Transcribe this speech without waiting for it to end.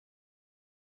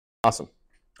Awesome.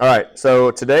 All right,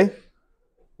 so today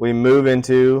we move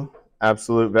into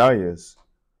absolute values,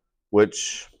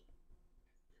 which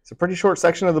is a pretty short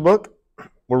section of the book.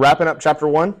 We're wrapping up chapter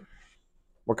 1.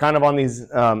 We're kind of on these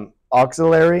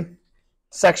auxiliary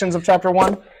sections of chapter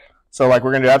 1. So like we're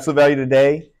going to do absolute value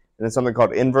today, and then something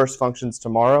called inverse functions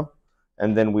tomorrow,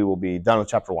 and then we will be done with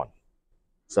chapter 1.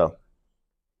 So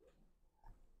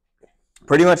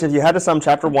pretty much if you had to sum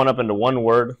chapter 1 up into one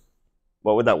word,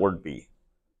 what would that word be?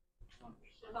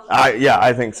 Yeah,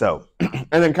 I think so.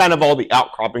 And then kind of all the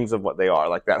outcroppings of what they are,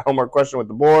 like that homework question with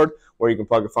the board, where you can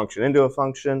plug a function into a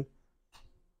function,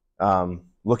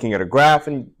 looking at a graph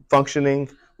and functioning,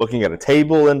 looking at a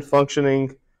table and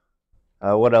functioning.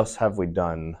 What else have we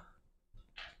done?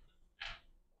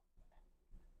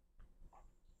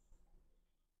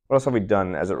 What else have we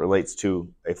done as it relates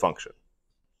to a function?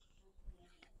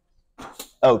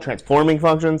 Oh, transforming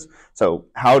functions. So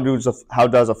how does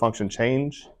a function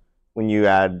change when you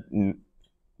add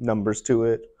numbers to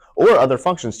it or other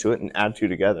functions to it and add two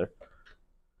together?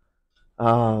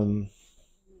 Domain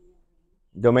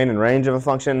and range of a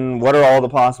function. What are all the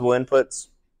possible inputs?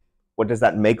 What does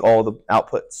that make all the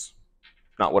outputs?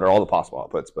 Not what are all the possible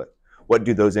outputs, but what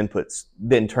do those inputs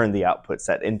then turn the output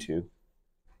set into?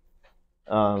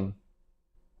 And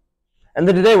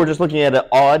then today we're just looking at an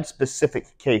odd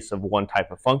specific case of one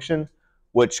type of function,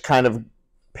 which kind of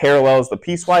parallels the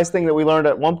piecewise thing that we learned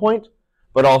at one point,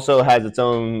 but also has its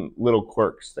own little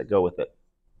quirks that go with it.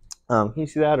 Can you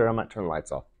see that, or I might turn the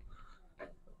lights off?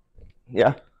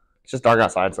 Yeah? It's just dark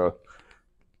outside, so it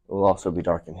will also be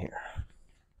dark in here.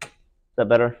 Is that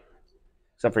better?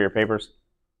 Except for your papers?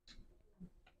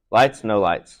 Lights? No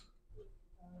lights.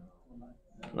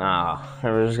 Nah,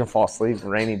 we're just going to fall asleep. It's a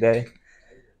rainy day.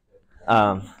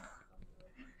 I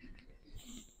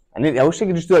wish I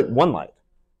could just do like one light.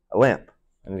 A lamp.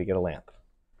 I need to get a lamp.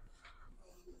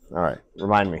 All right,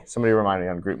 remind me. Somebody remind me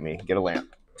on GroupMe. Get a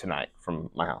lamp tonight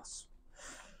from my house.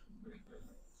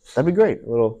 That'd be great. A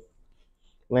little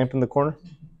lamp in the corner.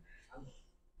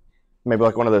 Maybe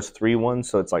like one of those 3 ones,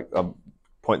 so it's like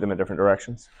point them in different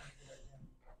directions.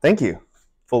 Thank you.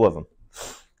 Full of them.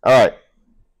 All right.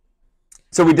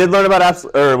 So we did learn about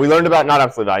we learned about not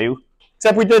absolute value,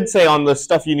 except we did say on the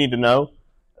stuff you need to know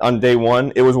on day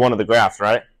 1, it was one of the graphs,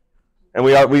 right? And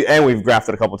we've graphed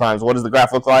it a couple times. What does the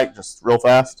graph look like? Just real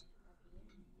fast.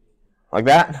 Like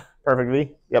that?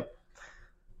 Perfectly. Yep.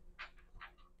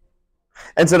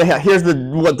 And so here's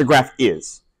what the graph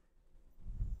is.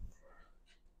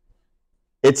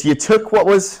 It's you took what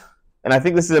was, and I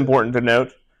think this is important to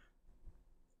note,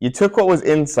 you took what was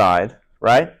inside,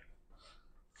 right?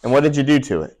 And what did you do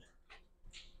to it?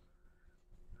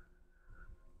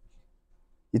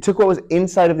 You took what was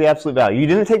inside of the absolute value. You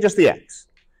didn't take just the x.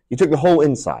 You took the whole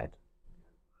inside.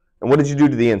 And what did you do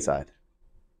to the inside?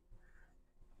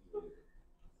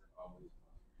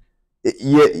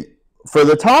 For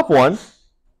the top one,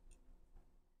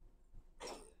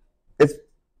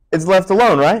 it's left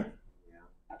alone, right?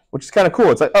 Which is kind of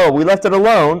cool. It's like, oh, we left it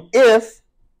alone if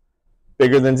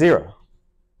bigger than 0.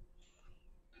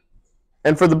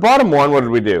 And for the bottom one, what did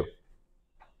we do?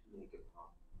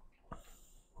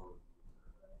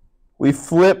 We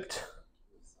flipped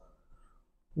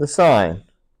the sign,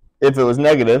 if it was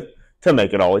negative, to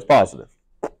make it always positive.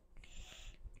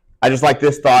 I just like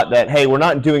this thought that, hey, we're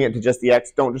not doing it to just the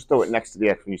x. Don't just throw it next to the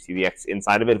x when you see the x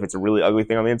inside of it if it's a really ugly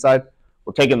thing on the inside.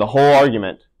 We're taking the whole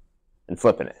argument and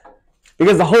flipping it.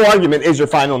 Because the whole argument is your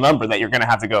final number that you're going to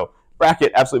have to go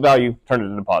bracket, absolute value, turn it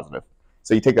into positive.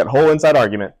 So you take that whole inside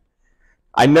argument.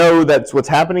 I know that's what's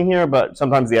happening here, but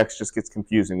sometimes the x just gets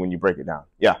confusing when you break it down.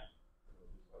 Yeah?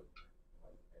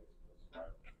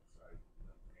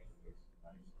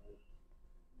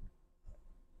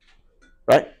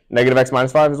 Right? Negative x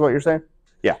minus 5 is what you're saying?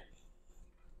 Yeah.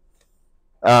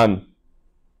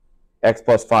 X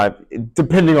plus 5,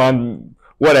 depending on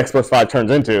what x plus 5 turns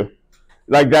into,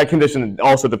 like that condition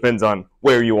also depends on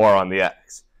where you are on the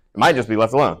x. It might just be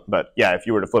left alone, but yeah, if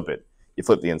you were to flip it, you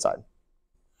flip the inside.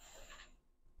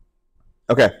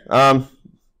 Okay. The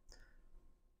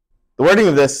wording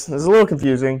of this is a little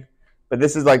confusing, but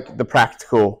this is like the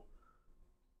practical,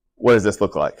 what does this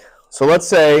look like? So let's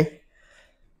say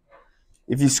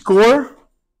if you score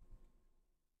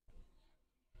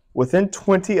within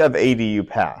 20 of 80, you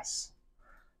pass.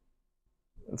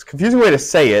 It's a confusing way to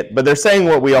say it, but they're saying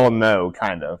what we all know,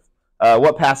 kind of.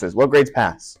 What passes? What grades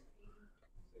pass?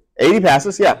 80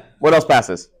 passes? Yeah. What else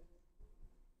passes?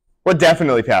 What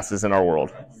definitely passes in our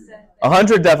world?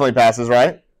 100 definitely passes,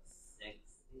 right?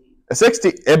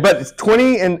 60. But it's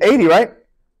 20 and 80, right?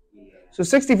 So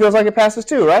 60 feels like it passes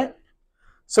too, right?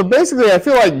 So basically, I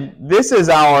feel like this is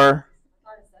our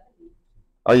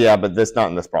Oh yeah, but that's not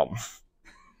in this problem.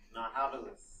 Now, how does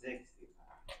a 60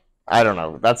 pass? I don't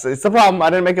know. It's the problem. I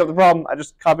didn't make up the problem. I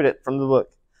just copied it from the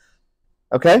book.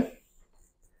 Okay?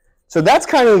 So that's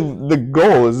kind of the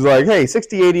goal, is like, hey,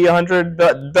 60, 80,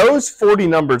 100, those 40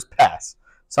 numbers pass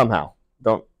somehow.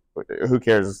 Who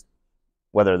cares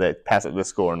whether they pass at this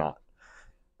school or not?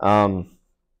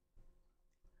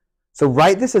 So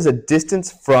write this as a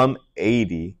distance from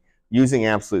 80 using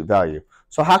absolute value.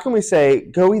 So how can we say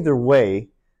go either way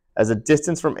as a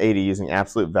distance from 80 using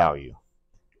absolute value?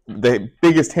 The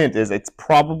biggest hint is it's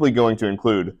probably going to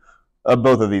include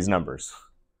both of these numbers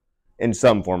in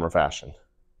some form or fashion.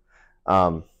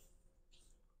 So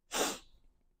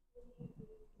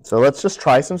let's just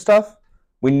try some stuff.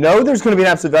 We know there's going to be an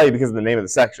absolute value because of the name of the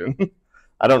section.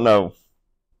 I don't know.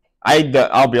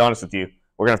 I'll be honest with you.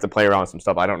 We're going to have to play around with some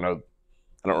stuff. I don't know.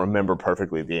 I don't remember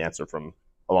perfectly the answer from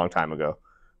a long time ago.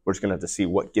 We're just going to have to see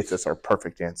what gets us our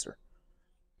perfect answer.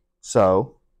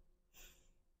 So,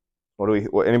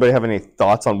 anybody have any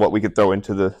thoughts on what we could throw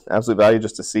into the absolute value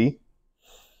just to see?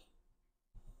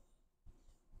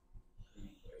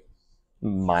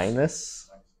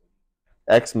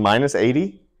 X minus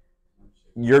 80.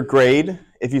 Your grade,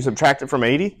 if you subtract it from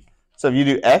 80. So if you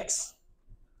do X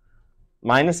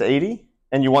minus 80,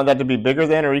 and you want that to be bigger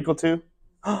than or equal to,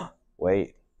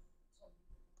 wait,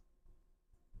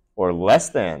 or less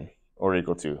than or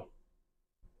equal to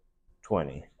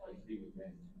 20.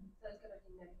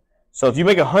 So if you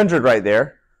make 100 right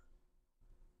there,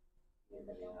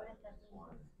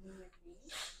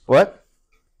 what?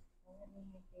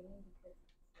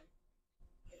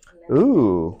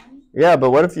 Ooh, yeah,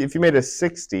 but what if you made a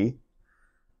 60?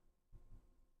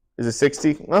 Is it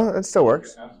 60? Well, it still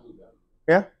works.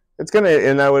 Yeah, it's gonna,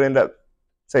 and that would end up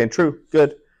saying true.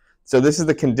 Good. So this is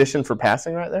the condition for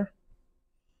passing right there.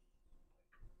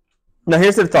 Now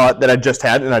here's the thought that I just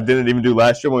had, and I didn't even do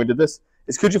last year when we did this,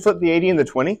 is could you flip the 80 and the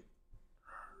 20?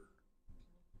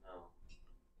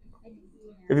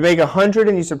 If you make 100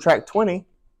 and you subtract 20,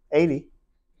 80.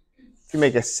 If you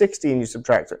make a 60 and you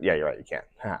subtract, yeah, you're right, you can't.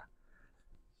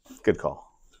 Good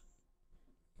call.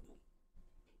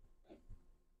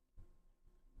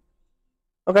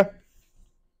 Okay.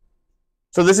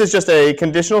 So this is just a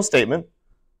conditional statement,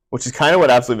 which is kind of what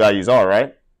absolute values are,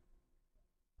 right?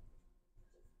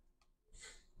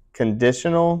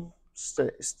 Conditional,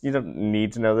 you don't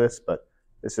need to know this, but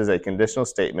this is a conditional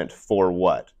statement for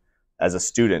what? As a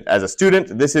student. As a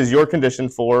student, this is your condition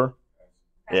for,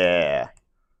 yeah.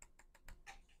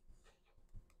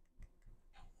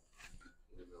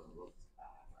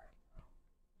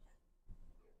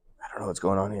 I don't know what's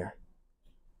going on here.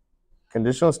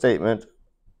 Conditional statement.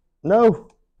 No.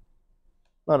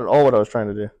 Not at all what I was trying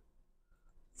to do.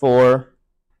 For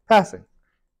passing.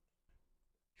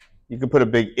 You can put a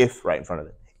big if right in front of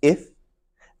it. If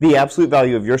the absolute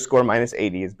value of your score minus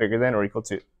 80 is bigger than or equal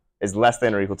to, is less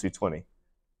than or equal to 20,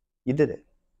 you did it.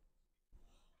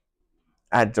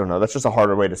 I don't know. That's just a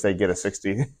harder way to say get a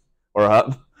 60 or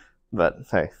up. But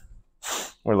hey,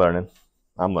 we're learning.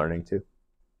 I'm learning too.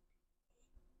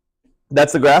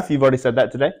 That's the graph. You've already said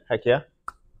that today. Heck yeah.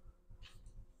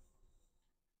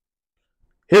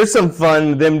 Here's some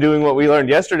fun, them doing what we learned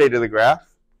yesterday to the graph.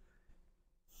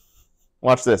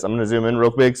 Watch this. I'm going to zoom in real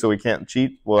big so we can't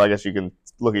cheat. Well, I guess you can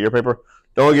look at your paper.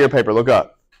 Don't look at your paper. Look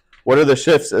up. What are the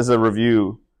shifts as a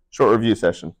review, short review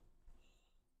session?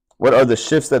 What are the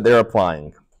shifts that they're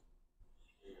applying?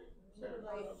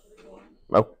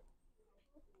 Oh,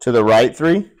 to the right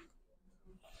 3?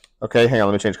 Okay, hang on.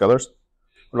 Let me change colors.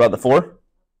 What about the 4?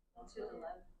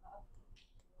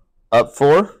 Up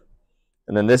 4.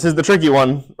 And then this is the tricky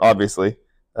one, obviously.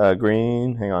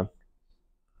 Green, hang on.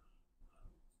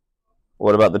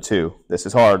 What about the 2? This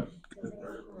is hard.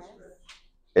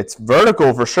 It's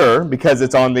vertical for sure because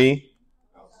it's on the,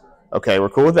 okay, we're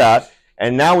cool with that.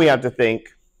 And now we have to think,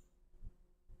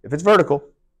 if it's vertical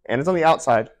and it's on the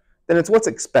outside, then it's what's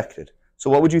expected. So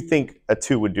what would you think a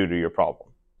 2 would do to your problem?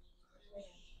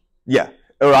 Yeah,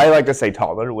 or I like to say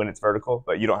taller when it's vertical,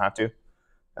 but you don't have to.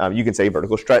 You can say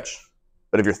vertical stretch.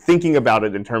 But if you're thinking about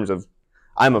it in terms of,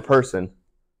 I'm a person,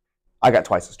 I got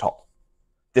twice as tall.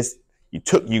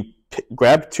 You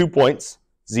grabbed 2 points,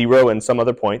 0 and some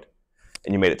other point,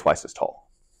 and you made it twice as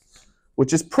tall,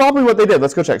 which is probably what they did.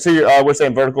 Let's go check. So we're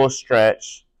saying vertical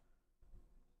stretch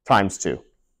times 2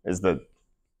 is the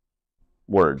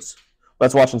words.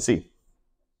 Let's watch and see.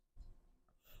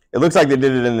 It looks like they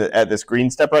did it at this green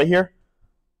step right here.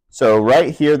 So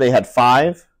right here they had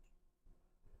 5,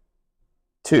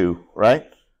 2, right?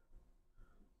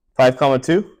 5,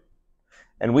 2.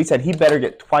 And we said he better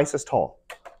get twice as tall.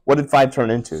 What did 5 turn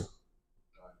into?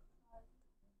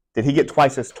 Did he get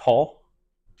twice as tall?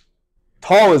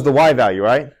 tall is the y value,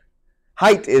 right?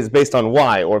 Height is based on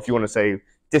y, or if you want to say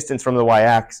distance from the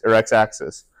y-axis or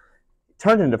x-axis. It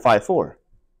turned into 5'4".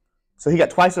 So he got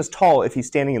twice as tall if he's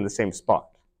standing in the same spot.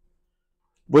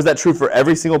 Was that true for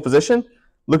every single position?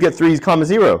 Look at 3,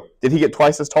 0. Did he get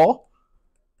twice as tall?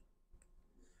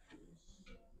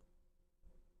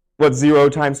 What's 0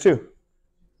 times 2?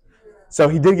 So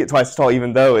he did get twice as tall,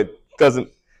 even though it doesn't,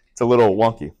 it's a little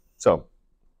wonky. So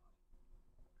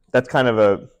that's kind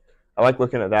of I like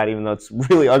looking at that, even though it's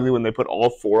really ugly when they put all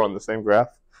 4 on the same graph,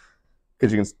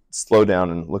 because you can slow down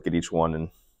and look at each one and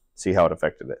see how it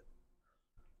affected it.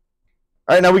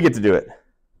 All right, now we get to do it.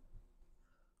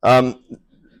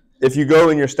 If you go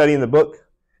and you're studying the book,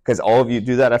 because all of you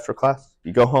do that after class,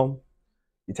 you go home,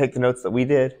 you take the notes that we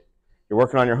did, you're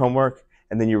working on your homework,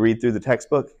 and then you read through the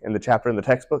textbook and the chapter in the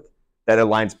textbook that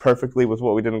aligns perfectly with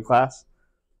what we did in class.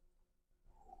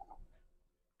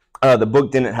 The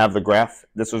book didn't have the graph.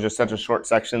 This was just such a short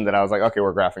section that I was like, okay,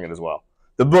 we're graphing it as well.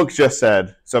 The book just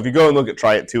said, so if you go and look at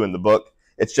Try It 2 in the book,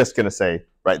 it's just going to say,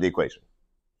 write the equation.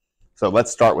 So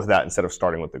let's start with that instead of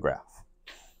starting with the graph.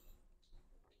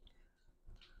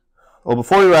 Well,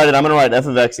 before we write it, I'm going to write f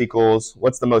of x equals,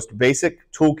 what's the most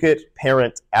basic toolkit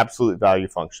parent absolute value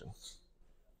function?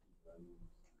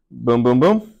 Boom, boom,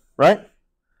 boom, right?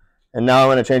 And now I'm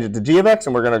going to change it to g of x,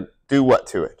 and we're going to do what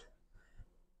to it?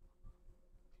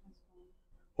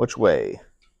 Which way?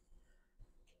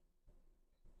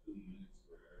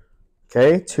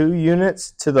 Okay, 2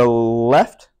 units to the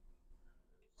left,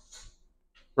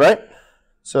 right?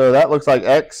 So that looks like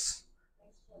x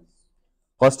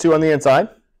plus 2 on the inside.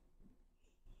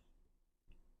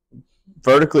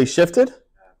 Vertically shifted,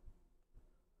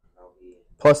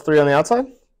 plus 3 on the outside.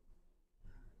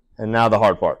 And now the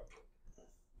hard part.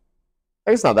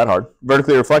 I guess it's not that hard.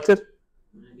 Vertically reflected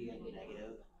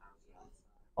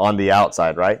on the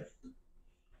outside, right?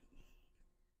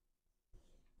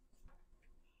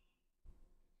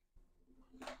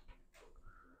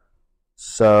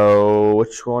 So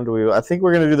which one do we... I think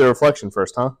we're going to do the reflection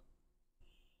first, huh?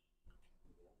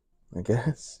 I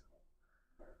guess.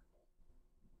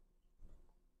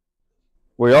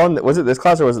 Were y'all was it this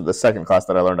class or was it the second class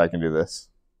that I learned I can do this?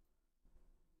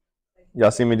 Y'all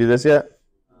seen me do this yet?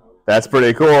 That's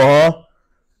pretty cool, huh?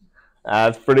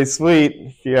 That's pretty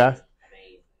sweet. Yeah.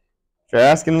 If you're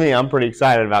asking me, I'm pretty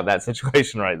excited about that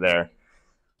situation right there.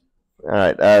 All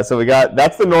right, so we got,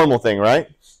 that's the normal thing, right?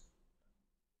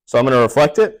 So I'm going to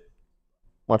reflect it.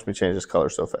 Watch me change this color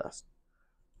so fast.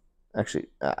 Actually,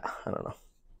 I don't know.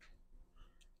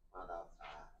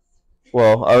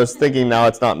 Well, I was thinking now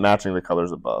it's not matching the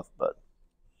colors above, but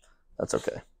that's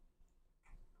okay.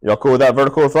 Y'all cool with that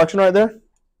vertical reflection right there?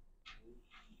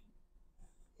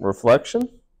 Reflection.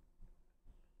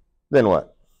 Then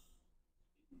what?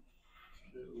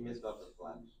 You misspelled the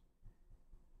flash.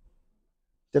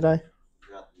 Did I? You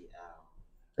got the L.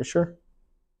 Are you sure?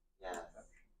 Yeah.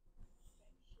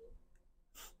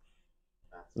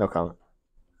 No comment.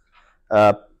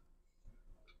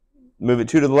 Move it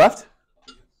 2 to the left.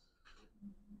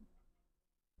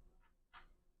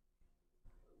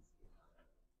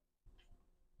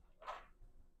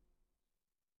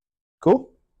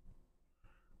 Cool.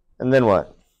 And then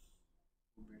what?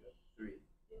 3.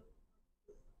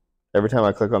 Every time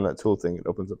I click on that tool thing, it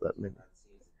opens up that menu.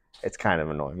 It's kind of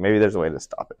annoying. Maybe there's a way to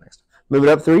stop it next time. Move it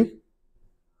up 3.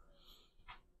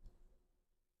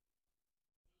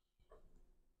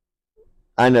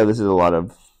 I know this is a lot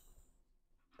of...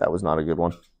 That was not a good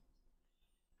one.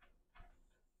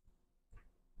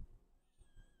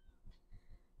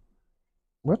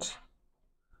 What?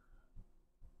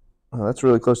 Oh, that's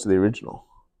really close to the original.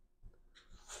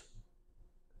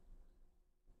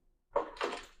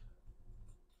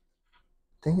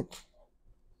 Dang it.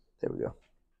 There we go.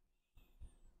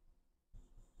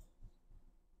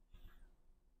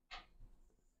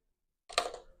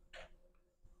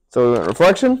 So we went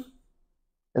reflection,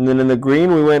 and then in the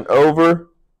green we went over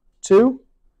 2,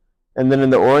 and then in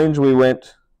the orange we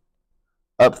went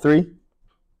up 3.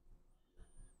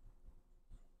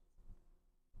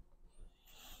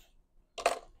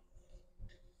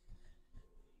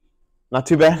 Not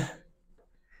too bad?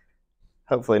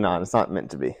 Hopefully not. It's not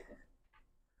meant to be.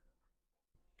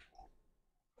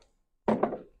 All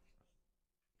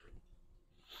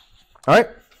right.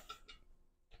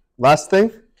 Last thing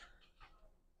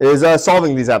is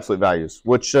solving these absolute values,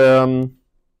 which I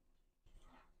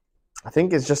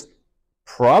think is just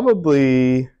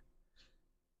probably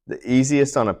the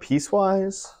easiest on a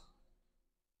piecewise,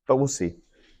 but we'll see.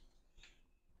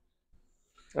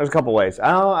 There's a couple ways.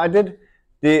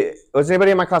 Was anybody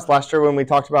in my class last year when we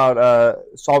talked about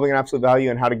solving an absolute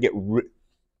value and how to get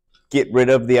get rid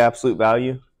of the absolute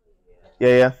value?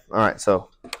 Yeah. All right, so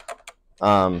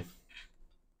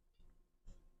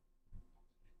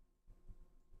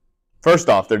first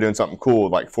off, they're doing something cool,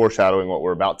 like foreshadowing what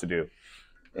we're about to do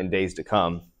in days to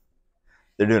come.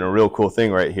 They're doing a real cool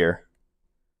thing right here.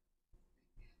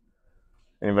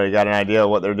 Anybody got an idea of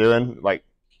what they're doing? Like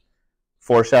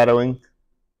foreshadowing?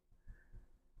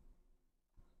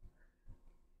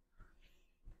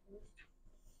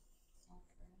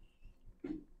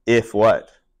 If what?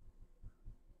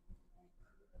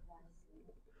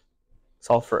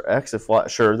 Solve for x if what?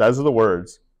 Sure, those are the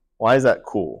words. Why is that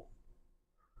cool?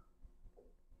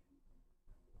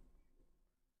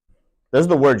 Those are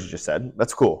the words you just said.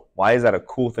 That's cool. Why is that a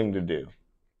cool thing to do?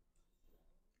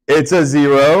 It's a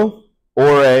 0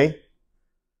 or a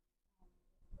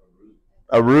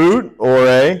root or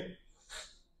a,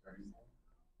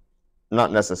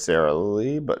 not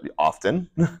necessarily, but often.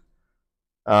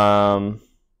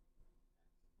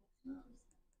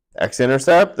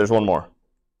 X-intercept. There's one more.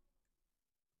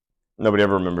 Nobody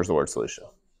ever remembers the word solution.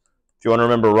 If you want to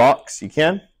remember rocks, you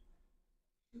can.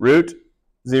 Root,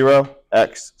 0,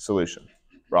 x, solution.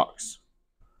 Rocks.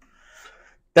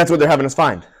 That's what they're having us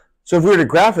find. So if we were to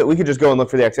graph it, we could just go and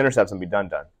look for the x-intercepts and be done.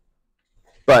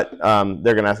 But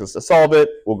they're going to ask us to solve it.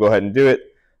 We'll go ahead and do it.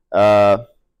 So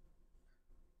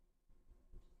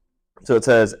it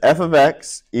says f of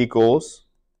x equals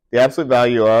the absolute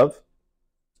value of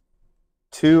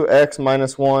 2x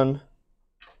minus 1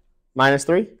 minus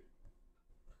 3.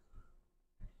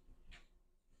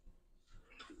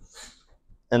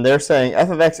 And they're saying f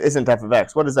of x isn't f of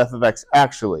x. What is f of x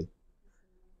actually?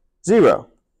 0.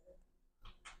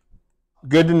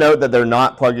 Good to note that they're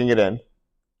not plugging it in,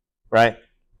 right?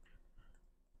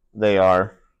 They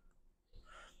are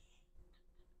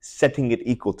setting it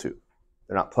equal to.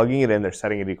 They're not plugging it in, they're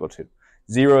setting it equal to.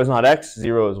 0 is not x,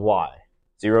 0 is y.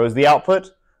 0 is the output.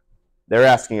 They're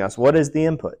asking us, what is the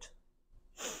input?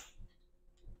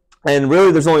 And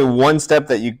really, there's only one step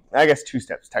that you, I guess 2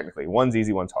 steps technically. One's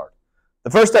easy, one's hard. The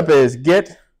first step is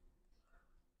get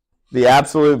the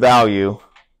absolute value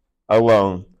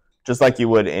alone, just like you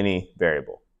would any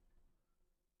variable.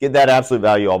 Get that absolute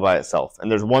value all by itself. And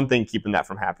there's one thing keeping that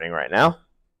from happening right now.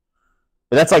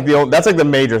 But that's like the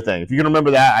major thing. If you can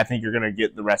remember that, I think you're going to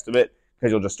get the rest of it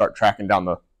because you'll just start tracking down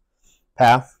the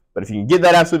path. But if you can get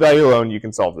that absolute value alone, you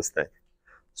can solve this thing.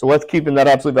 So what's keeping that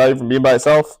absolute value from being by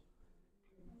itself?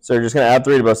 So you're just going to add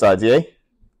 3 to both sides, yay?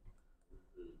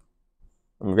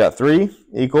 And we've got 3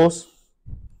 equals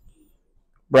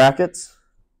brackets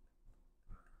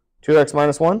 2x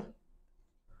minus 1.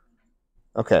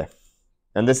 Okay.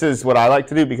 And this is what I like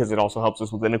to do because it also helps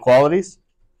us with inequalities.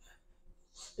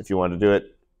 If you want to do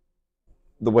it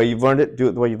the way you've learned it, do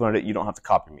it the way you've learned it. You don't have to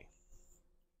copy me.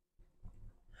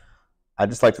 I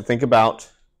just like to think about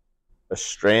a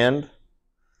strand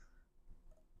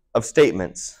of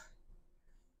statements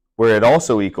where it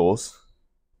also equals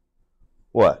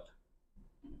what?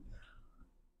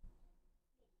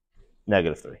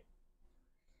 -3.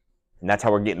 And that's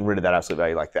how we're getting rid of that absolute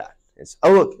value like that. It's,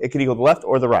 oh, look, it could equal the left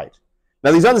or the right.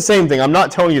 Now, these are the same thing. I'm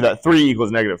not telling you that 3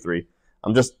 equals -3.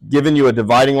 I'm just giving you a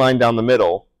dividing line down the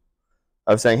middle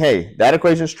of saying, hey, that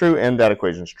equation is true and that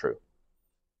equation is true.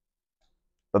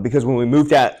 But because when we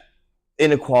moved at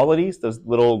inequalities, those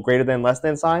little greater than, less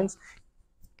than signs,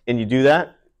 and you do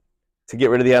that to get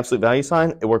rid of the absolute value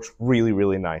sign, it works really,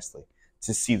 really nicely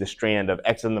to see the strand of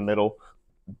x in the middle,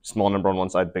 small number on one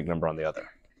side, big number on the other.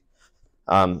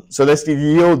 So this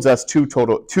yields us two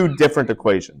different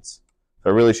equations. So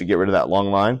I really should get rid of that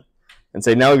long line and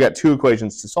say now we've got 2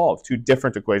 equations to solve, 2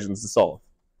 different equations to solve.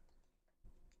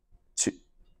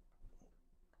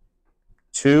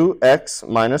 2x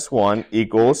minus 1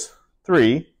 equals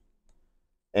 3,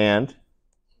 and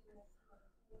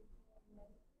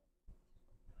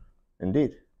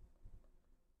indeed.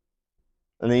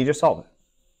 And then you just solve it.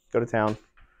 Go to town,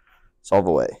 solve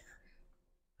away.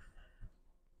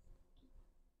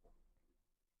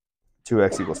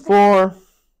 2x equals 4,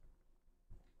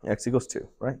 x equals 2,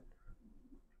 right?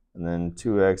 And then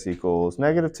 2x equals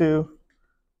 -2,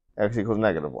 x equals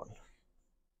 -1.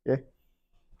 Okay?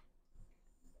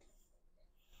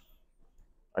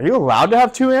 Are you allowed to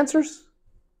have 2 answers?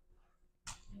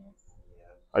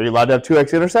 Are you allowed to have 2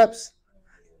 x-intercepts?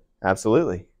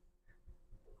 Absolutely.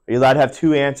 Are you allowed to have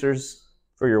 2 answers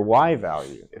for your y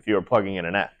value if you are plugging in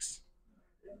an x?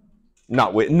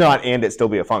 Not and it still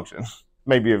be a function.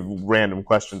 Maybe a random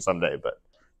question someday, but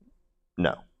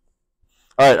no.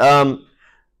 All right,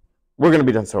 we're going to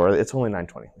be done so early. It's only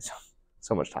 9:20.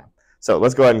 So much time. So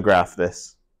let's go ahead and graph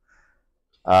this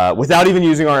without even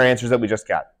using our answers that we just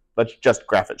got. Let's just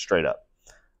graph it straight up.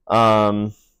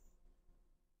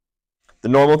 The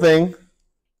normal thing,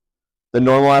 the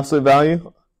normal absolute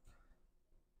value,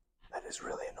 that is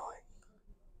really annoying.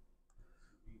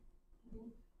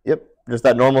 Yep, just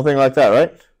that normal thing like that,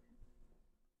 right?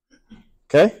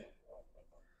 Okay.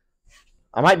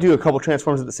 I might do a couple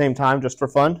transforms at the same time just for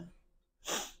fun.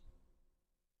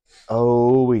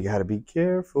 Oh, we got to be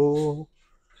careful.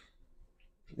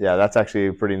 Yeah, that's actually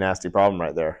a pretty nasty problem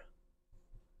right there.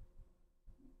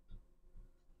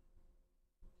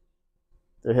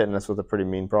 They're hitting us with a pretty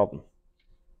mean problem.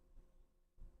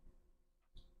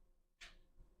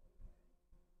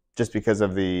 Just because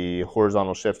of the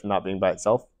horizontal shift not being by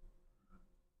itself.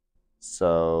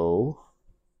 So,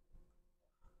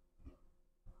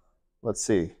 let's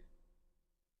see.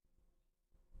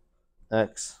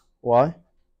 X, Y.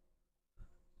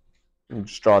 Let me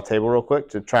just draw a table real quick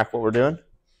to track what we're doing.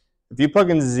 If you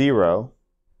plug in 0,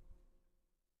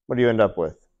 what do you end up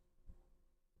with?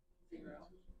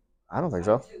 I don't think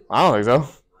so. I don't think so.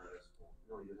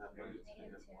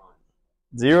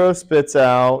 0 spits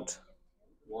out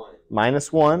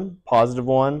 -1,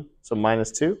 +1, so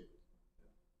 -2.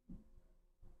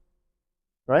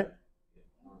 Right?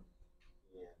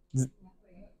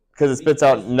 Because it spits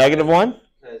out -1,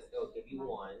 Because it'll give you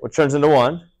 1, which turns into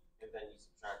 1. and then you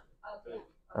subtract 3.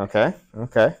 Okay,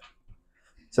 okay.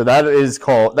 So that is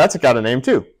called, that's got a name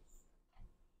too.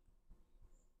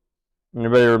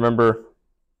 Anybody remember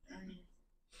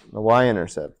the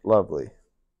y-intercept? Lovely.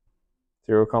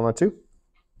 0, 2.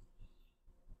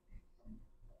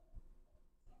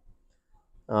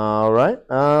 All right.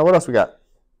 What else we got?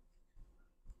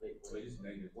 Wait,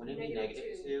 wouldn't it be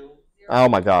 -2? Oh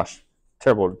my gosh.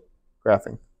 Terrible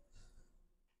graphing.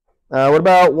 What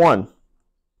about 1?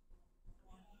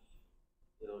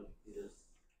 It'll be just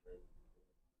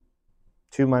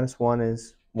 2 minus 1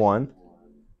 is 1.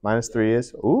 -3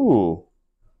 is, ooh,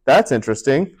 that's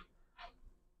interesting.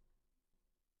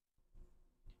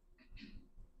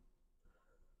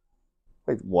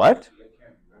 Wait, what?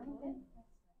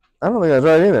 I don't think that's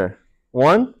right either.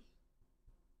 1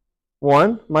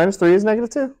 -3 is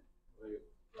 -2.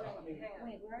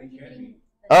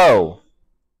 Oh,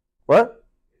 what?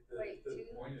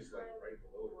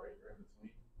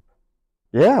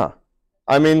 Yeah,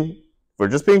 I mean, we're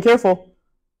just being careful.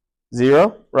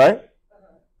 0, right?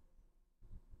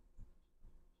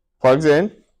 Plugs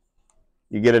in.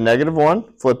 You get a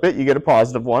 -1. Flip it, you get a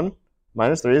 +1.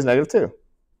 -3 is -2.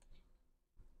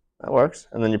 That works.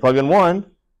 And then you plug in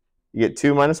 1. You get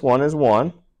 2 minus 1 is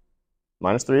 1.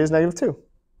 -3 is -2.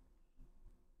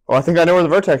 Oh, I think I know where the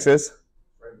vertex is.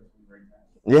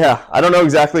 Yeah, I don't know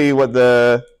exactly what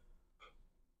the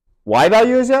y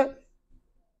value is yet,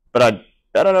 but I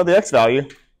bet I know the x value.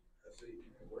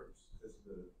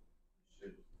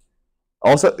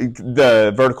 Also,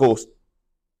 the vertical.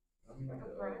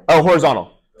 Oh,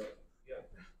 horizontal.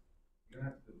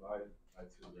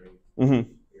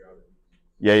 Mm-hmm.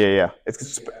 Yeah.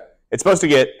 It's supposed to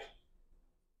get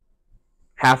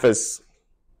half as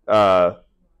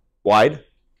wide.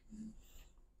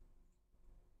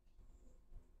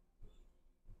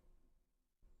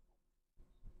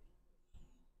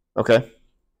 Okay.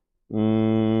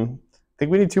 I think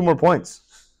we need 2 more points.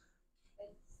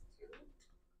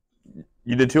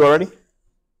 You did 2 already?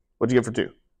 What'd you get for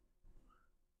 2?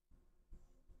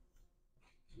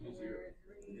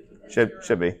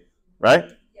 Should be, right?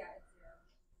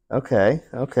 Okay.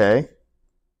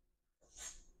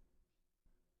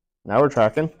 Now we're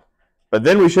tracking. But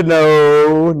then we should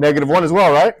know -1 as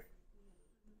well, right?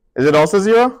 Is it also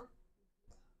 0?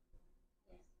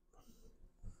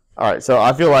 All right, so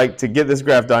I feel like to get this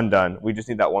graph done, we just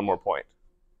need that 1 more point.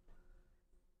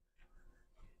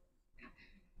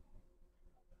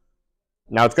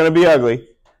 Now it's going to be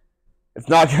ugly. It's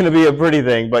not going to be a pretty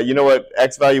thing, but you know what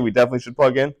x value we definitely should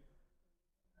plug in?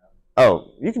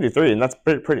 Oh, you can do 3, and that's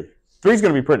pretty. 3 is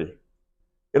going to be pretty.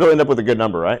 It'll end up with a good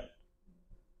number, right?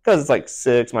 Because it's like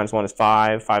 6 minus 1 is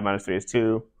 5, 5 minus 3 is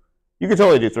 2. You could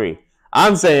totally do 3.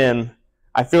 I'm saying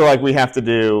I feel like we have to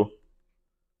do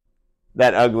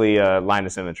that ugly line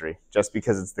of symmetry just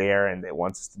because it's there and it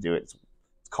wants us to do it. It's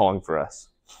calling for us.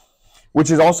 Which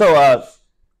is also,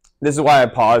 this is why I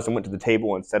paused and went to the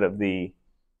table instead of the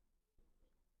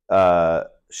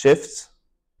shifts,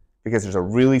 because there's a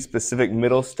really specific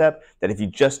middle step that if you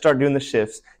just start doing the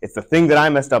shifts, it's the thing that I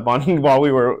messed up on while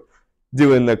we were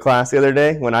doing the class the other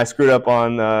day when I screwed up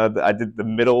on, I did the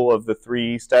middle of the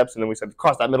 3 steps and then we said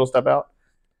cross that middle step out.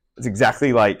 It's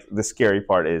exactly like the scary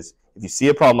part is if you see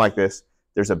a problem like this,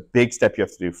 there's a big step you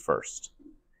have to do first.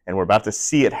 And we're about to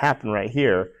see it happen right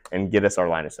here and get us our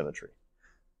line of symmetry.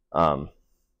 So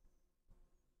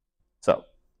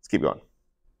let's keep going.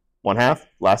 1/2,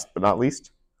 last but not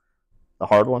least. the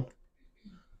hard one.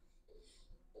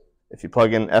 If you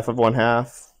plug in f of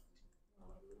 1/2,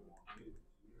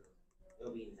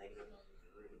 It'll be negative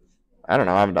 3. I don't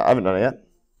know, I haven't done it yet.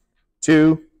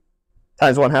 2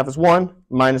 times 1/2 is 1,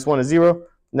 minus 1 is 0,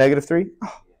 negative 3.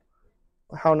 Oh,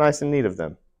 how nice and neat of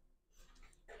them.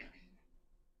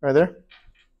 Right there.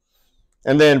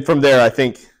 And then from there, I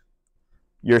think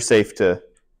you're safe to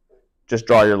just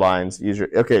draw your lines.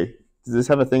 Okay, does this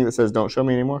have a thing that says don't show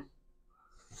me anymore?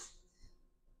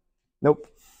 Nope.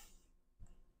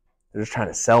 They're just trying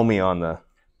to sell me on the...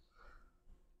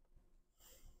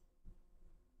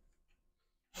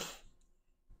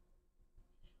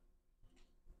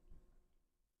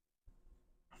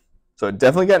 So it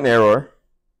definitely got an error.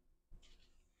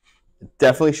 It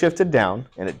definitely shifted down,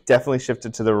 and it definitely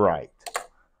shifted to the right.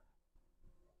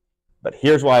 But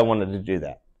here's why I wanted to do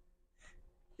that.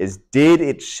 Did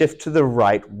it shift to the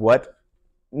right what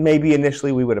maybe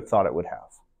initially we would have thought it would have?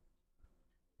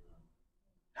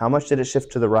 How much did it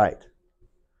shift to the right?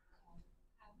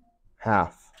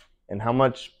 Half. And how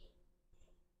much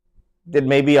did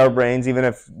maybe our brains, even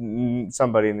if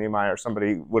somebody, Nehemiah or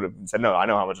somebody would have said, no, I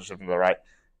know how much it shifted to the right.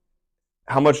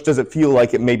 How much does it feel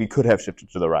like it maybe could have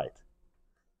shifted to the right?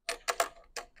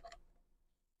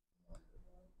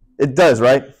 It does,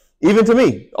 right? Even to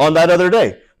me, on that other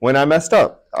day, when I messed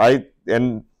up. And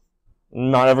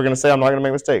I'm not ever going to say I'm not going to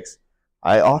make mistakes.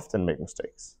 I often make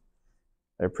mistakes.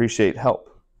 I appreciate help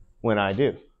when I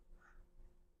do.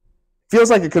 Feels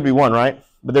like it could be 1, right?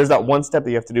 But there's that one step that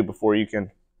you have to do before you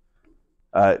can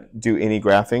do any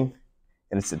graphing,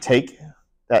 and it's to take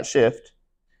that shift,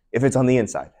 if it's on the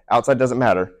inside. Outside doesn't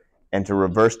matter, and to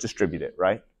reverse distribute it,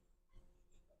 right?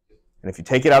 And if you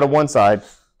take it out of one side,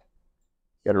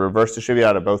 you got to reverse distribute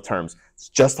out of both terms. It's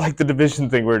just like the division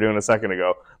thing we were doing a second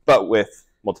ago, but with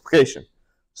multiplication.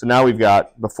 So now we've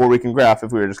got, before we can graph,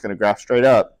 if we were just going to graph straight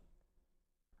up,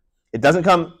 it doesn't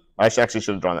come, I actually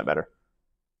should have drawn that better.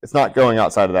 It's not going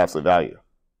outside of the absolute value.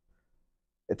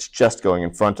 It's just going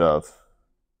in front of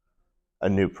a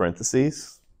new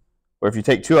parentheses, where if you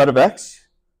take 2 out of x,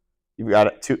 you've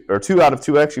got 2, or 2 out of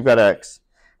 2x, you've got x.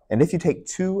 And if you take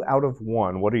 2 out of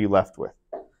 1, what are you left with?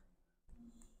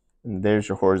 And there's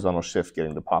your horizontal shift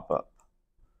getting to pop up.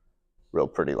 Real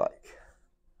pretty like.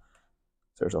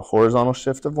 So there's a horizontal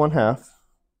shift of 1/2,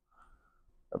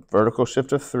 a vertical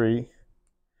shift of 3,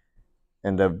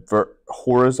 and a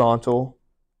horizontal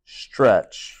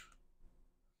stretch.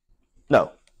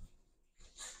 No.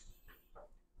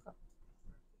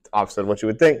 Opposite of what you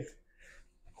would think.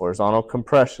 Horizontal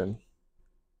compression,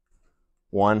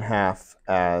 1/2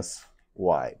 as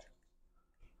wide.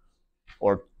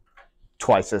 Or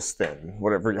twice as thin,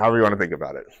 whatever, however you want to think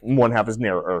about it. 1/2 is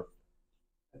narrower.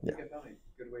 I think I found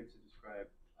a good way to describe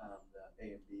the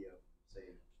A and B of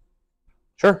say.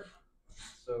 Sure.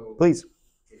 So please.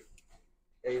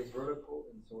 A is vertical,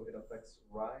 and so it affects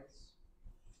rise.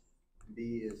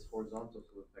 B is horizontal,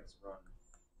 so it affects run.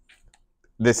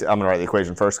 I'm going to write the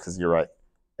equation first because you're right.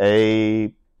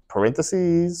 A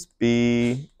parentheses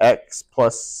B x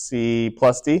plus C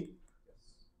plus D.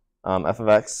 F of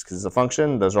x, because it's a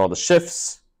function. Those are all the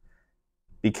shifts.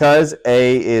 Because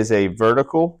A is a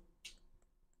vertical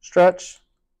stretch,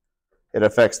 it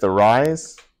affects the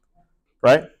rise,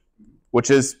 right?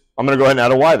 Which is, I'm going to go ahead and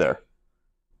add a y there,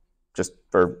 just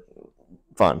for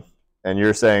fun. And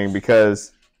you're saying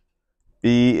because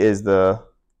B is the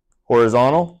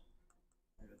horizontal,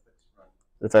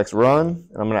 it affects run,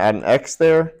 and I'm going to add an x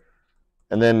there.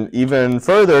 And then even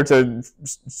further to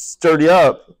sturdy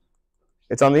up,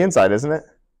 it's on the inside, isn't it?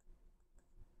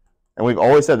 And we've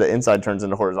always said that inside turns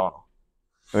into horizontal.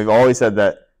 And we've always said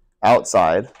that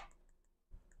outside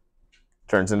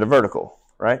turns into vertical,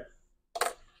 right?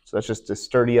 So that's just to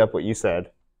sturdy up what you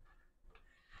said.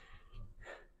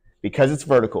 Because it's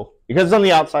vertical. Because it's on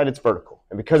the outside, it's vertical.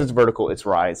 And because it's vertical, it's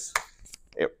rise.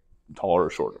 Taller or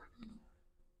shorter.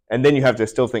 And then you have to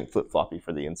still think flip-floppy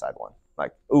for the inside one.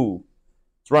 Like, ooh,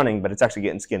 it's running, but it's actually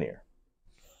getting skinnier.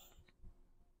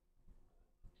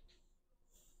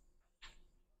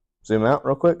 Zoom out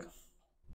real quick.